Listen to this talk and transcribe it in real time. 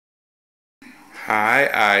Hi,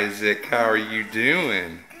 Isaac. How are you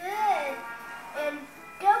doing? Good. And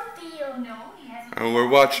Garfield. Oh, we're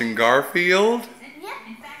watching Garfield? Yep.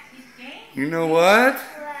 You know what? What?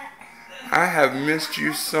 I have missed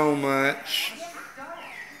you so much.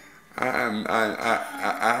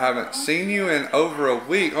 I haven't seen you in over a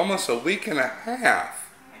week, almost a week and a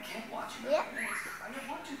half. Yep.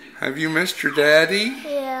 Have you missed your daddy?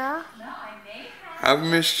 Yeah. I've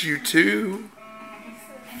missed you too.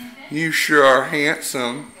 You sure are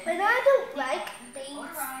handsome. But I don't like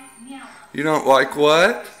beans. You don't like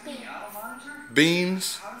what? Beans.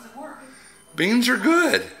 Beans? Beans are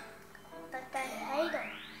good. But I hate them.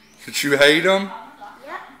 Did you hate them?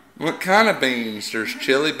 Yep. What kind of beans? There's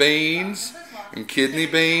chili beans and kidney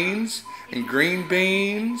beans and green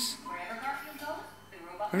beans.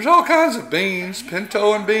 There's all kinds of beans.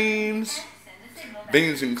 Pinto and beans.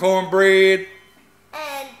 Beans and cornbread.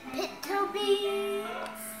 And pinto beans.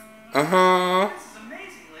 Uh-huh. This is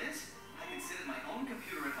amazing, Liz. I can sit at my own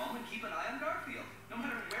computer at home and keep an eye on Garfield, no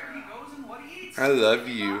matter where he goes and what he eats. I love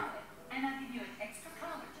you. And I'll give you an extra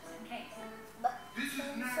collar just in case. This is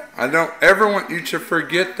not... I don't ever want you to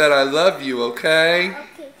forget that I love you, okay?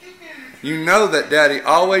 Okay. You know that Daddy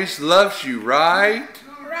always loves you, right?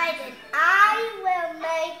 Right, and I will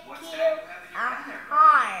make you a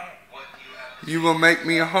heart. You will make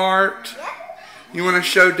me a heart. Yep. You want to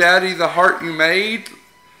show Daddy the heart you made?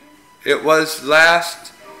 It was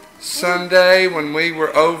last Sunday when we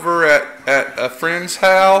were over at a friend's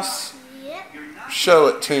house. Yep. Show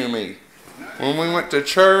it to me. When we went to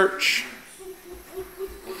church.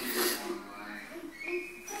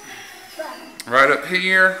 Right up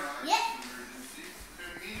here. Yep.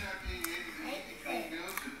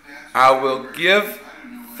 I will give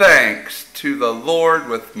thanks to the Lord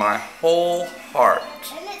with my whole heart.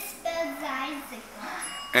 And it spells Isaac on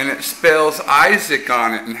it. And it spells Isaac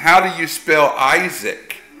on it. And how do you spell Isaac?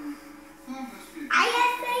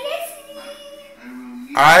 I-S-A-C.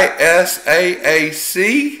 I-S-A-A-C?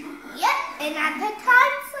 Yep, and I put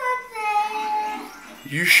hearts on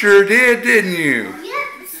there. You sure did, didn't you? Yep,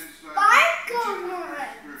 sparkle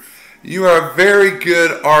ones. You are a very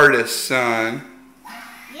good artist, son.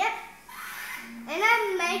 Yep, and I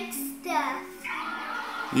make stuff.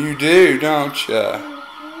 You do, don't you?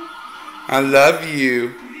 I love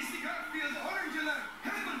you.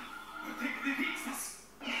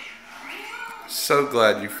 So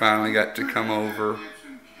glad you finally got to come over.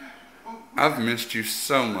 I've missed you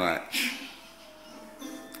so much.